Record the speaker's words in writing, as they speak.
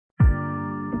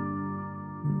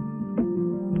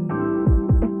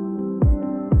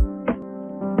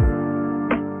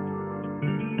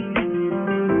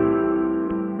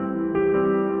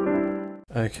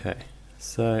Okay,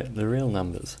 so the real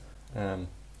numbers.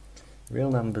 Real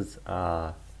numbers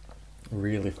are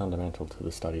really fundamental to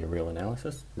the study of real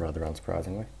analysis, rather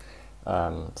unsurprisingly.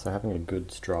 So having a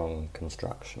good, strong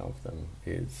construction of them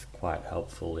is quite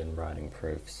helpful in writing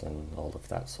proofs and all of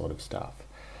that sort of stuff.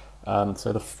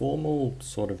 So the formal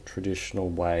sort of traditional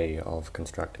way of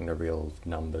constructing the real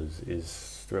numbers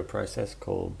is through a process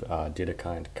called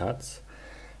Dedekind cuts.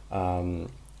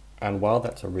 And while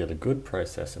that's a really good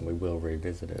process and we will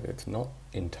revisit it, it's not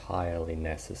entirely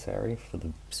necessary for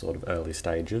the sort of early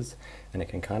stages, and it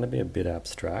can kind of be a bit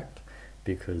abstract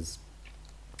because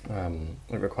it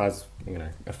requires,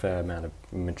 a fair amount of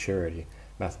maturity,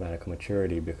 mathematical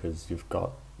maturity, because you've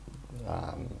got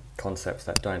concepts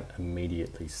that don't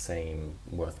immediately seem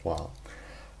worthwhile.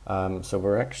 So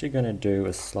we're actually going to do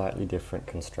a slightly different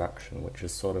construction, which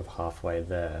is sort of halfway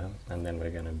there, and then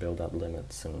we're going to build up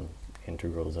limits and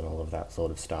integrals and all of that sort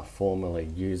of stuff formally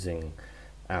using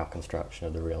our construction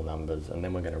of the real numbers, and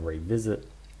then we're going to revisit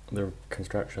the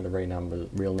construction of the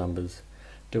real numbers,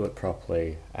 do it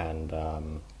properly, and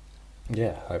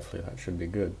yeah, hopefully that should be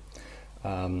good.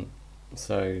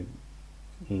 So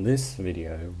in this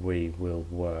video we will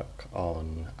work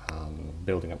on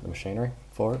building up the machinery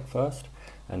for it first,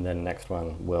 and then next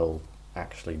one we'll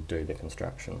actually do the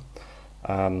construction.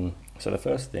 So the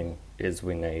first thing is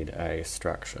we need a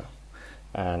structure.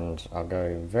 And I'll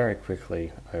go very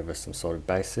quickly over some sort of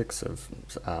basics of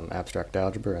abstract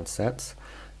algebra and sets.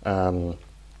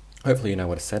 Hopefully you know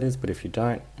what a set is, but if you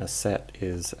don't, a set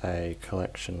is a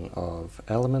collection of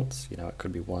elements. It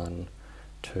could be 1,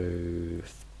 2,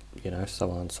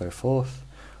 so on and so forth,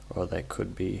 or they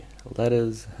could be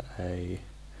letters, A,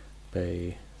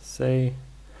 B, C,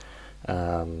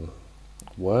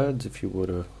 words if you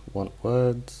would want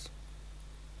words.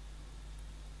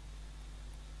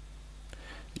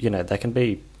 They can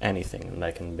be anything, and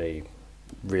they can be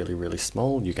really, really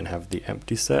small. You can have the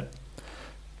empty set,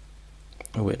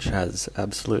 which has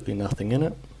absolutely nothing in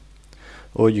it,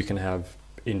 or you can have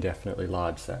indefinitely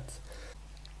large sets.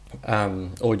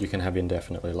 And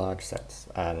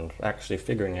actually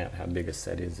figuring out how big a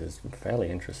set is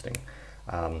fairly interesting,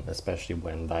 especially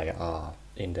when they are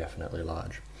indefinitely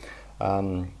large.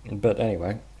 But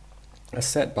anyway, a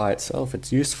set by itself,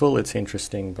 it's useful, it's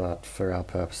interesting, but for our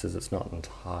purposes it's not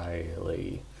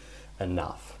entirely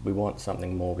enough. We want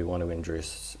something more. We want to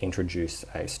introduce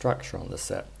a structure on the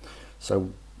set.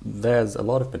 So there's a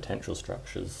lot of potential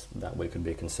structures that we could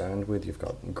be concerned with. You've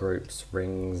got groups,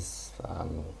 rings,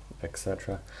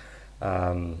 etc.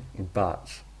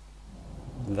 But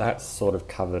that's sort of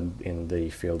covered in the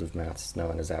field of maths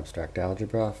known as abstract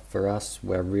algebra. For us,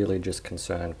 we're really just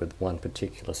concerned with one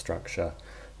particular structure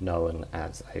known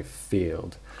as a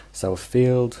field. So a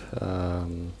field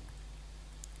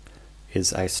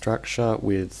is a structure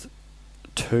with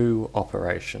two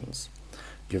operations.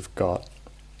 You've got,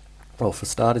 well, for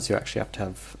starters, you actually have to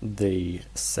have the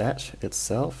set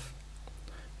itself,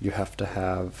 you have to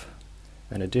have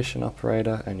an addition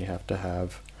operator, and you have to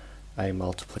have a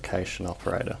multiplication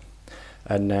operator.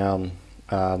 And now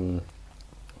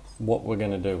what we're going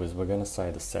to do is we're going to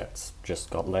say the set's just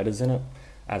got letters in it.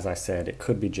 As I said, it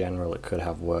could be general, it could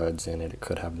have words in it, it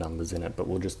could have numbers in it, but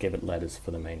we'll just give it letters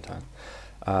for the meantime.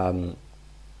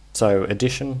 So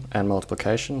addition and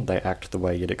multiplication, they act the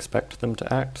way you'd expect them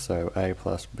to act. So A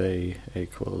plus B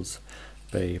equals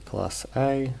B plus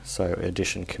A. So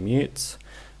addition commutes.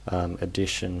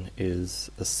 Addition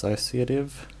is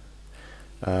associative.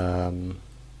 Yep.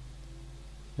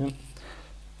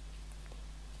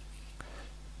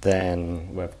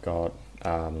 Then we've got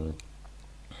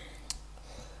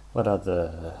what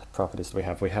other properties do we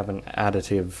have? We have an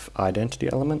additive identity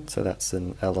element, so that's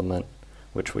an element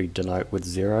which we denote with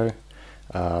 0,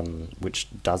 which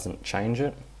doesn't change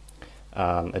it.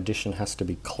 Addition has to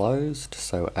be closed,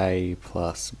 so A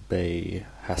plus B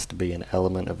has to be an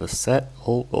element of a set,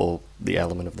 or the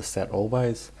element of the set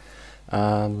always.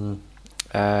 And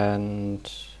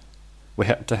we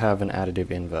have to have an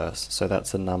additive inverse, so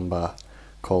that's a number,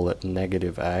 call it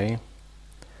negative A,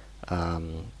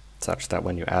 such that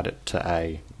when you add it to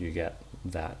A, you get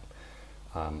that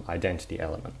identity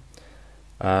element.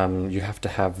 You have to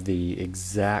have the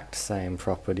exact same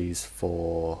properties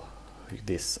for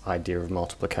this idea of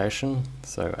multiplication.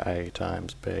 So A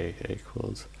times B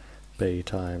equals B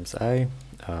times A.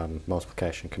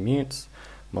 Multiplication commutes.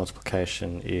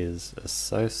 Multiplication is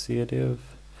associative.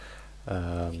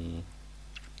 So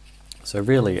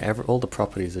really, all the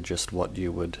properties are just what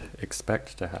you would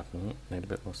expect to happen. Need a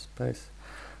bit more space.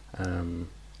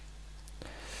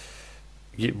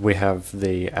 We have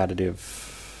the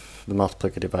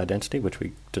multiplicative identity, which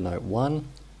we denote 1.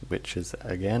 which is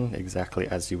again exactly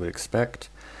as you would expect.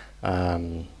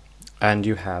 And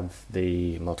you have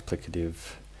the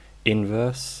multiplicative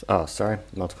inverse.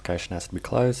 Multiplication has to be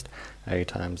closed. A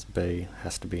times B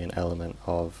has to be an element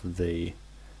of the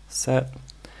set.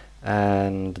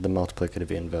 And the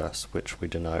multiplicative inverse, which we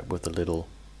denote with the little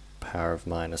power of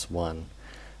 -1.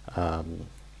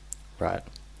 Right.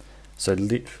 So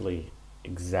literally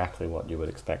exactly what you would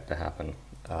expect to happen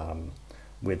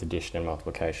with addition and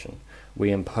multiplication.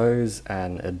 We impose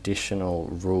an additional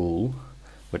rule,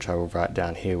 which I will write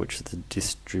down here, which is the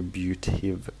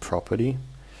distributive property,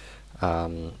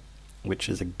 which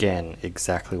is again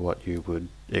exactly what you would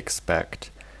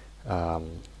expect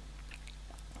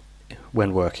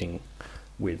when working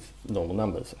with normal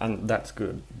numbers. And that's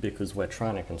good because we're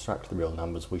trying to construct the real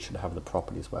numbers. We should have the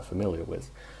properties we're familiar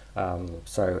with.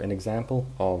 So an example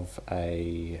of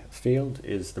a field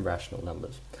is the rational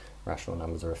numbers. Rational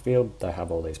numbers are a field, they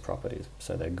have all these properties,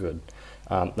 so they're good.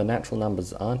 The natural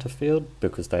numbers aren't a field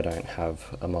because they don't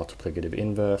have a multiplicative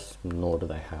inverse, nor do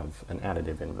they have an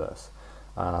additive inverse.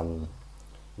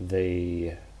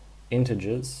 The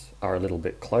integers are a little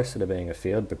bit closer to being a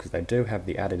field because they do have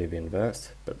the additive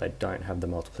inverse, but they don't have the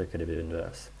multiplicative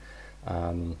inverse.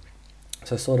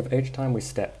 So sort of each time we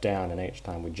step down and each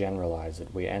time we generalize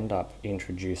it, we end up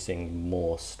introducing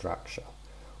more structure,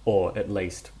 or at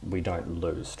least we don't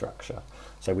lose structure.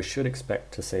 So we should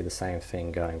expect to see the same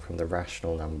thing going from the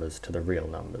rational numbers to the real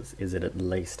numbers, is it at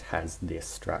least has this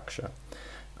structure.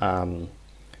 The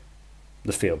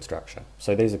field structure.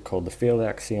 So these are called the field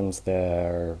axioms.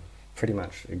 They're pretty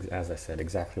much, as I said,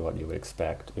 exactly what you would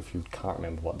expect. If you can't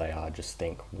remember what they are, just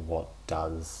think what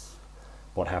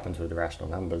happens with the rational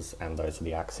numbers, and those are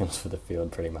the axioms for the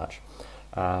field pretty much.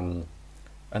 And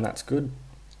that's good.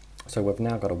 So we've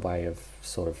now got a way of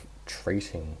sort of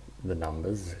treating the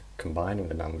numbers, combining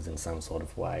the numbers in some sort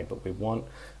of way, but we want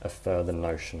a further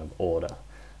notion of order.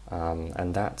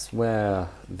 And that's where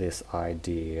this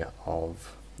idea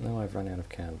of, no, I've run out of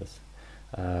canvas.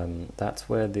 That's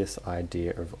where this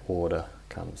idea of order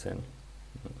comes in.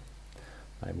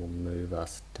 I will move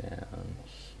us down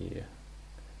here.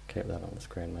 Keep that on the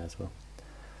screen, may as well.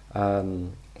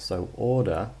 So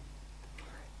order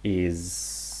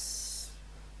is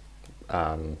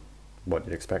what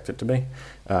you'd expect it to be.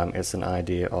 It's an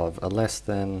idea of a less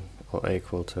than or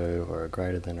equal to, or a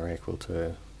greater than or equal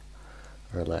to,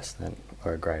 or a less than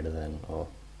or a greater than, or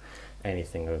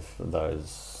anything of those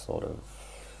sort of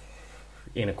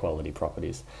inequality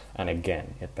properties. And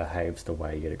again, it behaves the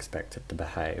way you'd expect it to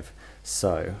behave.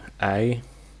 So A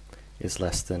is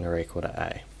less than or equal to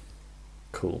A.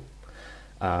 Cool.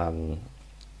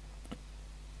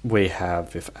 We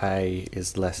have, if A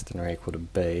is less than or equal to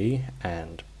B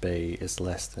and B is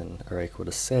less than or equal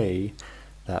to C,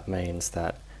 that means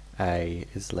that A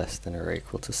is less than or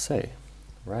equal to C,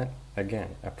 right?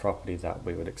 Again, a property that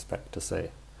we would expect to see.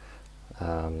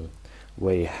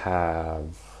 We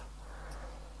have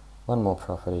one more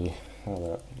property. Hold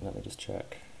up, let me just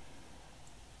check.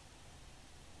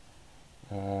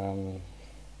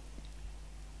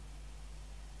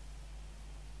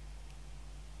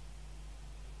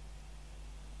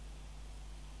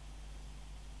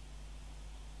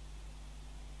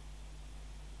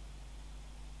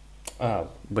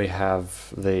 We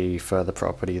have the further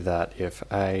property that if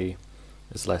A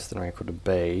is less than or equal to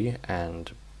B and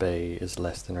B is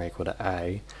less than or equal to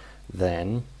A,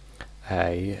 then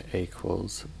A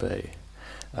equals B.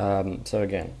 So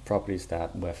again, properties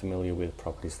that we're familiar with,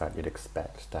 properties that you'd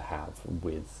expect to have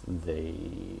with the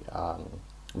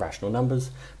rational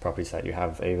numbers, properties that you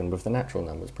have even with the natural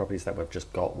numbers, properties that we've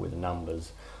just got with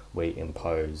numbers, we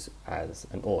impose as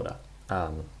an order.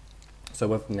 So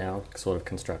we've now sort of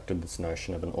constructed this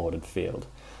notion of an ordered field.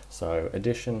 So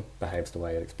addition behaves the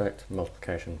way you'd expect,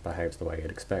 multiplication behaves the way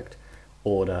you'd expect,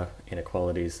 order,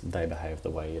 inequalities, they behave the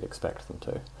way you'd expect them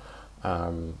to.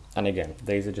 And again,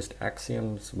 these are just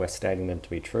axioms. We're stating them to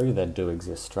be true. There do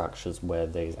exist structures where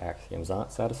these axioms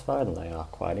aren't satisfied, and they are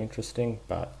quite interesting,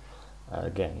 but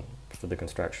again, for the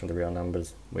construction of the real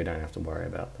numbers, we don't have to worry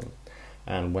about them.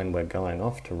 And when we're going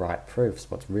off to write proofs,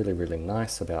 what's really, really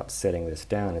nice about setting this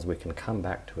down is we can come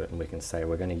back to it and we can say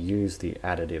we're going to use the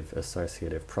additive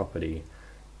associative property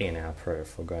in our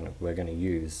proof. We're going to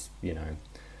use, you know,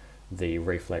 the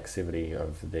reflexivity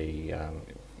of the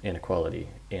inequality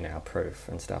in our proof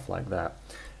and stuff like that.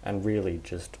 And really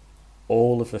just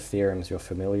all of the theorems you're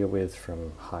familiar with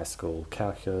from high school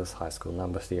calculus, high school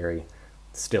number theory,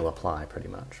 still apply pretty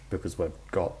much, because we've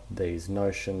got these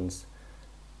notions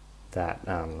that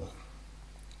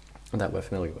that we're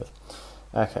familiar with.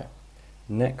 Okay,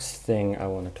 next thing I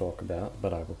want to talk about,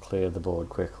 but I will clear the board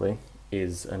quickly,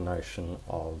 is a notion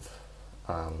of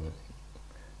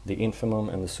the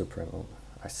infimum and the supremum.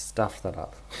 I stuffed that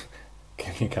up.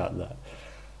 Can you cut that?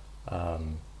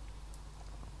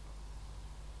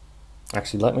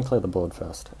 Actually, let me clear the board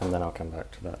first, and then I'll come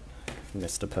back to that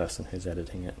Mr. Person who's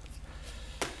editing it.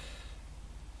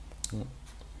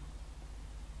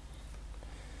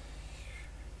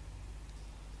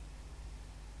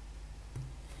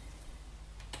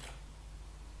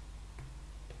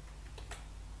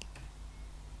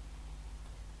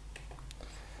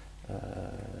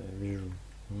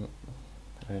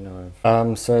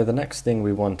 So the next thing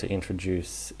we want to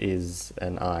introduce is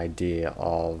an idea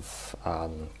of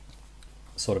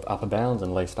sort of upper bounds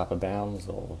and least upper bounds,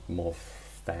 or more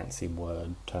fancy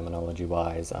word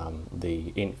terminology-wise,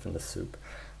 the inf and the sup.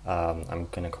 I'm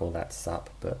going to call that sup,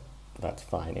 but that's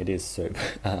fine. It is sup.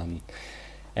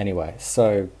 Anyway,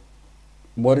 so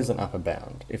what is an upper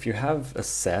bound? If you have a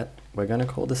set, we're going to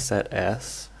call the set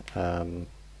S, and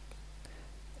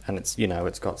it's,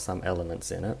 it's got some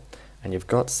elements in it, and you've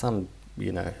got some,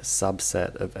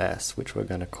 subset of S, which we're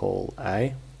going to call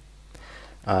A.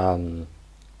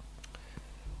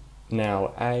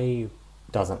 Now, A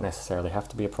doesn't necessarily have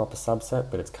to be a proper subset,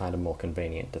 but it's kind of more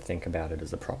convenient to think about it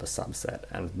as a proper subset.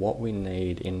 And what we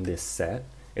need in this set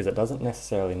is it doesn't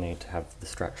necessarily need to have the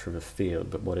structure of a field,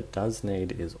 but what it does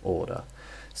need is order.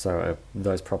 So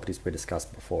those properties we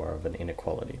discussed before of an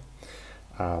inequality.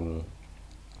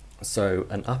 So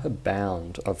an upper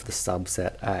bound of the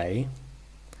subset A,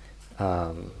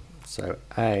 so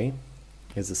A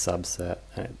is a subset,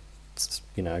 and it's,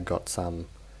 got some,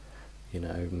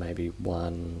 maybe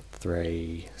 1,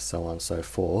 3, so on and so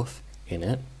forth in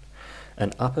it.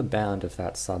 An upper bound of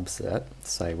that subset,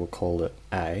 say we'll call it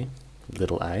A,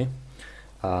 little a,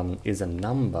 is a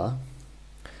number,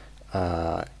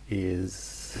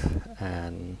 is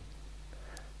an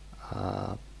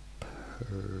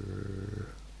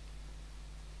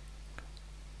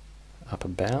upper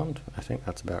bound, I think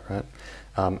that's about right.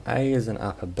 A is an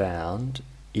upper bound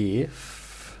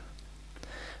if,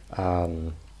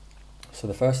 so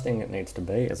the first thing it needs to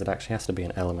be is it actually has to be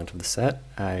an element of the set.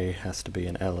 A has to be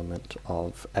an element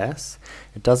of S.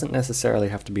 It doesn't necessarily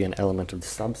have to be an element of the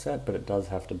subset, but it does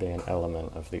have to be an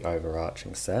element of the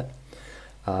overarching set.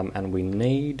 And we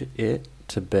need it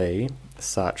to be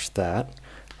such that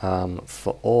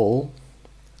for all,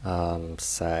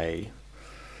 say,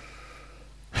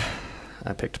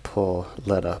 I picked a poor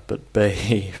letter, but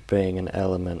B being an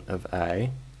element of A.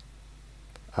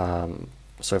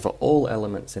 So for all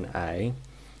elements in A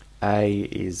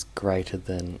is greater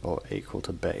than or equal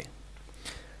to B.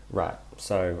 Right,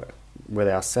 so with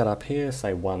our setup here,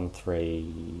 say 1,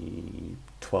 3,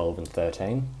 12 and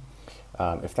 13,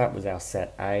 if that was our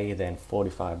set A, then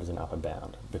 45 is an upper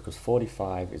bound, because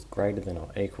 45 is greater than or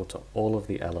equal to all of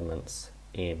the elements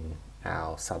in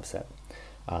our subset.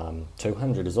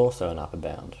 200 is also an upper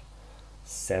bound.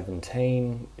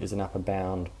 17 is an upper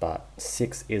bound, but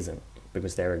 6 isn't,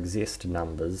 because there exist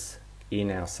numbers in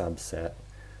our subset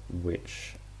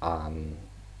which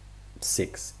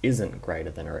 6 isn't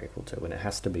greater than or equal to, and it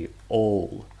has to be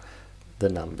all the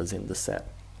numbers in the set.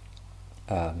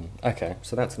 Okay,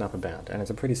 so that's an upper bound, and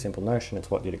it's a pretty simple notion. It's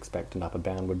what you'd expect an upper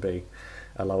bound would be.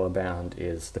 A lower bound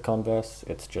is the converse.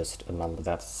 It's just a number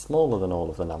that's smaller than all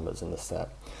of the numbers in the set.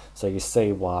 So you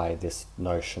see why this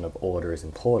notion of order is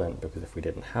important, because if we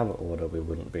didn't have order, we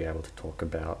wouldn't be able to talk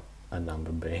about a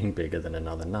number being bigger than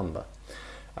another number.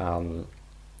 And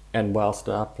whilst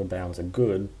upper bounds are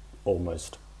good,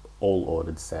 almost all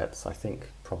ordered sets, I think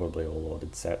probably all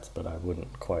ordered sets, but I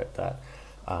wouldn't quote that,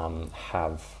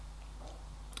 have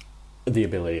the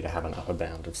ability to have an upper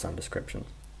bound of some description.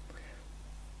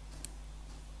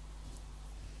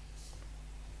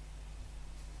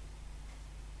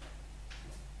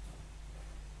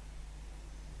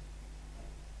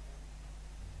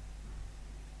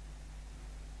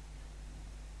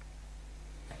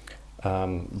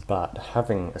 But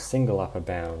having a single upper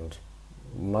bound,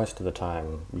 most of the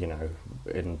time,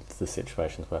 in the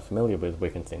situations we're familiar with, we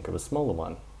can think of a smaller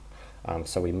one.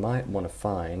 So we might want to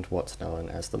find what's known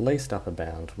as the least upper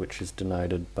bound, which is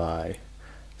denoted by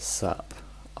sup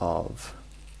of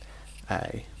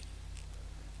A,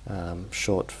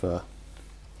 short for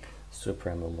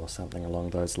supremum or something along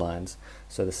those lines.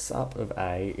 So the sup of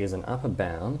A is an upper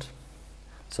bound,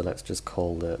 so let's just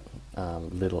call it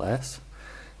little s.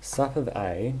 Sup of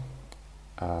A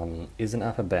is an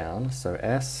upper bound, so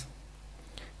S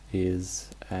is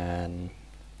an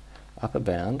upper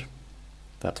bound.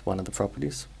 That's one of the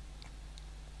properties.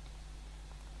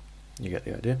 You get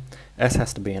the idea. S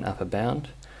has to be an upper bound,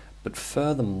 but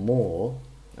furthermore,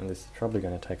 and this is probably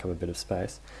going to take up a bit of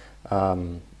space,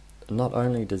 not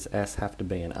only does S have to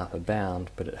be an upper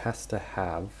bound, but it has to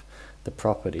have the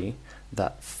property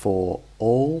that for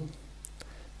all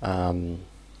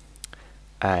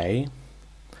A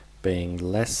being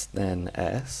less than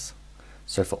S,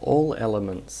 so for all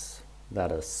elements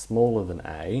that are smaller than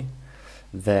A,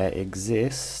 there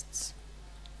exists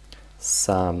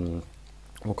some,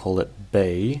 we'll call it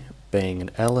B, being an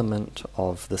element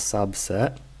of the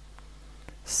subset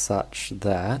such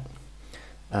that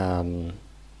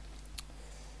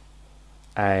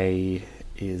A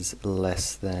is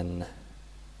less than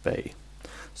B.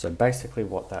 So basically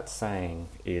what that's saying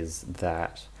is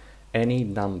that any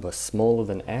number smaller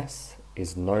than S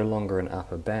is no longer an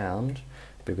upper bound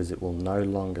because it will no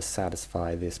longer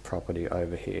satisfy this property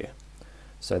over here.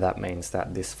 So that means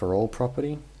that this for all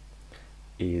property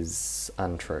is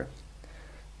untrue.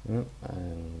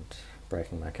 And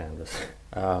breaking my canvas.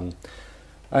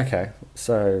 Okay,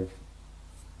 so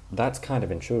that's kind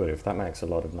of intuitive. That makes a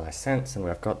lot of nice sense, and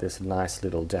we've got this nice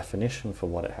little definition for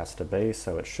what it has to be,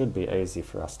 so it should be easy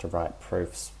for us to write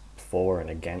proofs for and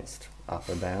against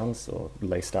upper bounds or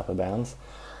least upper bounds.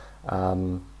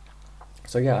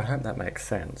 So yeah, I hope that makes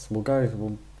sense.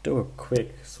 We'll do a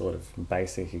quick sort of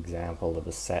basic example of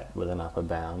a set with an upper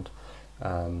bound.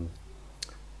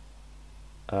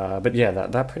 But yeah,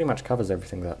 that pretty much covers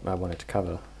everything that I wanted to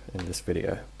cover in this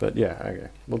video. But yeah, okay,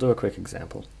 we'll do a quick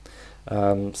example.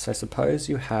 So suppose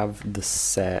you have the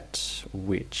set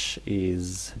which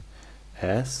is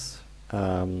S,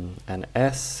 and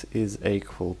S is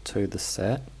equal to the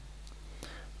set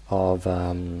of,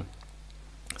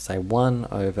 say, 1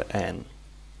 over n,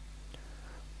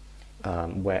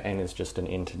 where n is just an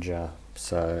integer,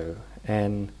 so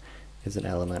n is an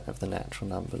element of the natural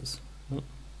numbers.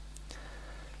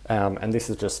 And this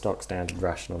is just stock standard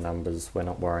rational numbers. We're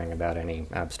not worrying about any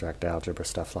abstract algebra,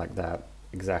 stuff like that.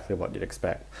 Exactly what you'd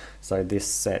expect. So this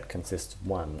set consists of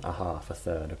 1, a half, a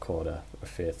third, a quarter, a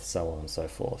fifth, so on and so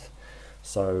forth.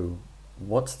 So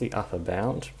what's the upper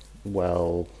bound?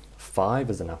 Well, 5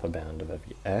 is an upper bound of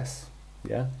S,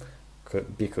 yeah?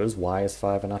 Because why is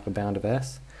 5 an upper bound of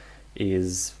S?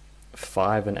 Is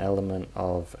 5 an element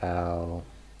of our...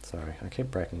 Sorry, I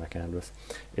keep breaking my canvas.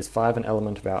 Is 5 an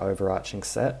element of our overarching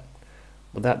set?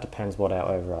 Well, that depends what our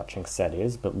overarching set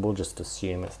is, but we'll just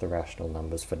assume it's the rational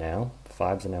numbers for now.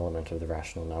 5's an element of the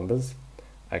rational numbers.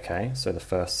 Okay, so the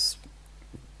first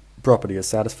property is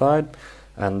satisfied.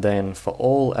 And then for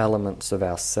all elements of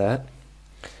our set,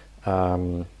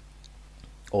 all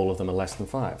of them are less than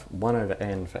 5. 1 over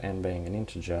n, for n being an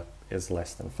integer, is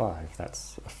less than 5.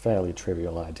 That's a fairly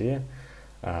trivial idea.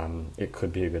 It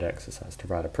could be a good exercise to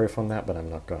write a proof on that, but I'm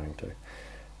not going to.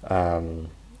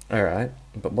 Alright,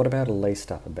 but what about a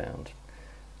least upper bound?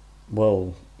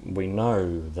 Well, we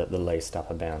know that the least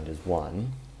upper bound is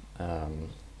 1.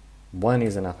 1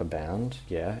 is an upper bound,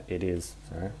 yeah, it is,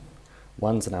 sorry.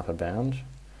 1's an upper bound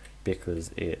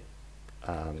because it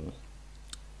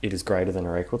is greater than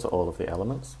or equal to all of the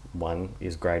elements. 1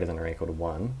 is greater than or equal to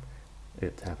 1.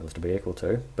 It happens to be equal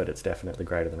to, but it's definitely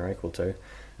greater than or equal to,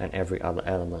 and every other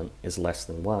element is less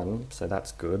than 1, so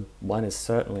that's good. 1 is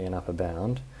certainly an upper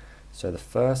bound, so the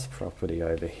first property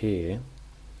over here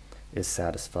is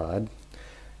satisfied.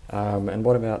 And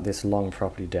what about this long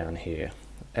property down here?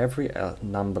 Every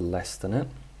number less than it,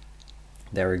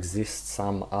 there exists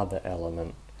some other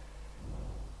element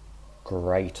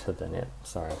greater than it.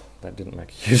 Sorry, that didn't make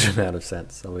a huge amount of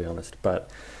sense, I'll be honest, but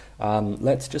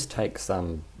let's just take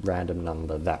some random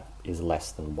number that is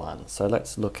less than 1. So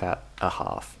let's look at a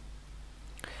half.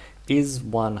 Is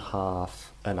 1/2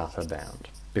 an upper bound?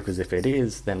 Because if it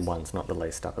is, then 1's not the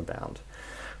least upper bound.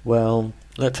 Well,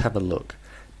 let's have a look.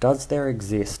 Does there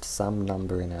exist some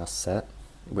number in our set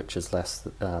which is less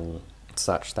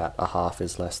such that a half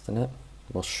is less than it?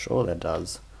 Well, sure there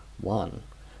does. 1.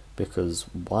 Because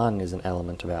 1 is an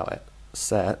element of our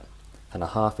set, and a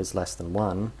half is less than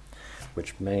 1,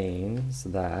 which means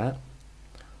that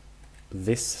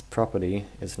this property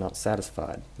is not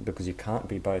satisfied, because you can't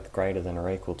be both greater than or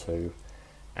equal to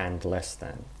and less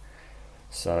than.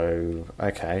 So,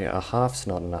 okay, a half's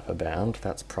not an upper bound,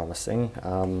 that's promising.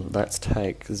 Let's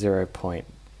take let's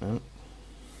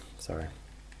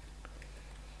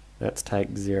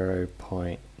take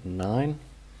 0.9.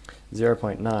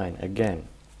 0.9, again,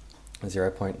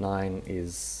 0.9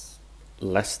 is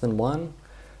less than 1,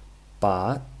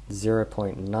 but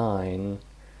 0.9,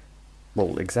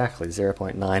 well, exactly,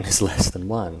 0.9 is less than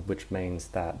 1, which means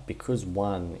that because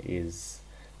 1 is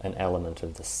an element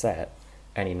of the set,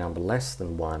 any number less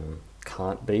than 1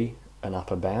 can't be an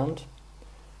upper bound,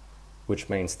 which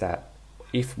means that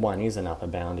if 1 is an upper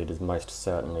bound, it is most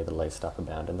certainly the least upper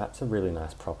bound, and that's a really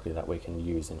nice property that we can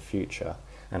use in future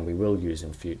and we will use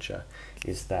in future,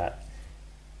 is that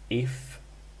if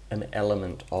an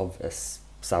element of a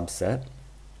subset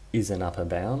is an upper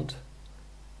bound,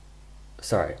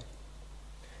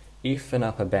 if an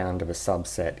upper bound of a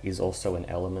subset is also an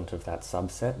element of that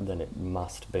subset, then it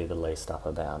must be the least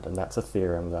upper bound. And that's a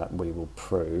theorem that we will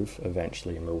prove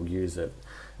eventually, and we'll use it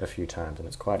a few times, and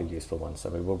it's quite a useful one, so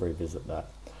we will revisit that.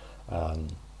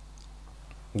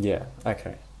 Yeah,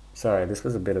 okay. Sorry, this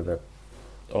was a bit of a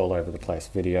all over the place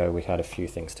video. We had a few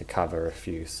things to cover, a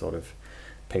few sort of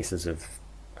pieces of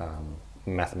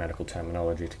mathematical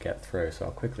terminology to get through, so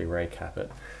I'll quickly recap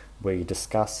it. We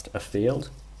discussed a field,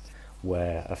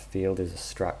 where a field is a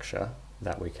structure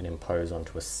that we can impose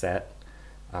onto a set.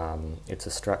 It's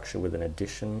a structure with an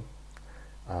addition,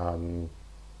 an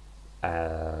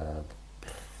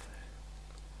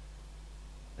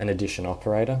addition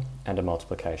operator and a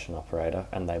multiplication operator,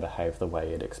 and they behave the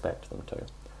way you'd expect them to.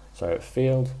 So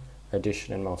field,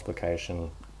 addition and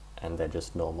multiplication, and they're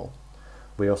just normal.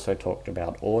 We also talked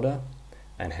about order,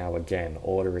 and how again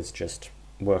order is just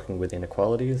working with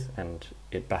inequalities and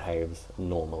it behaves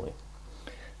normally.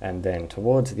 And then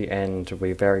towards the end,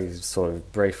 we very sort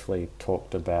of briefly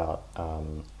talked about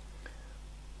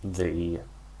the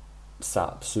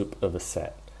sup of a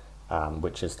set,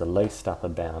 which is the least upper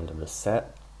bound of a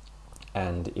set,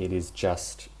 and it is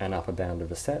just an upper bound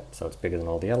of a set, so it's bigger than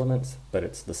all the elements, but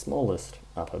it's the smallest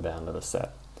upper bound of a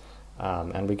set.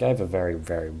 And we gave a very,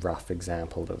 very rough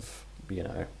example of, you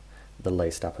know, the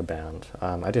least upper bound.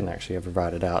 I didn't actually ever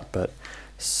write it out, but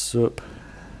sup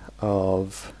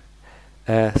of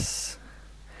S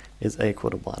is equal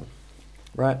to 1,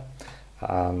 right?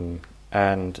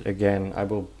 And again, I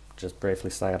will just briefly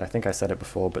say it, I think I said it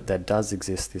before, but there does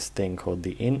exist this thing called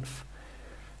the inf.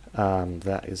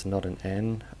 That is not an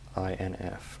N,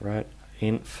 I-N-F, right?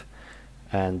 Inf,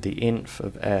 and the inf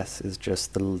of S is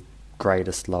just the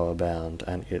greatest lower bound,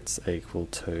 and it's equal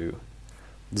to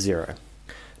 0.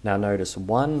 Now notice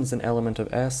 1 is an element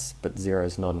of S, but 0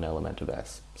 is not an element of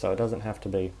S. So it doesn't have to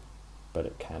be, but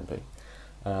it can be.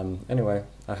 Anyway,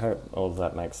 I hope all of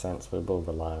that makes sense. We will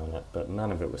rely on it, but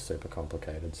none of it was super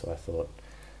complicated, so I thought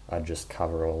I'd just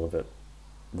cover all of it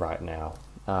right now.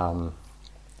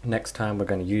 Next time we're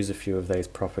going to use a few of these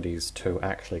properties to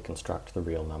actually construct the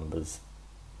real numbers.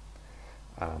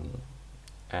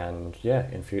 And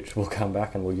yeah, in future we'll come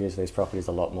back and we'll use these properties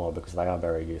a lot more because they are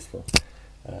very useful.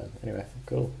 Anyway,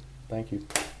 cool. Thank you.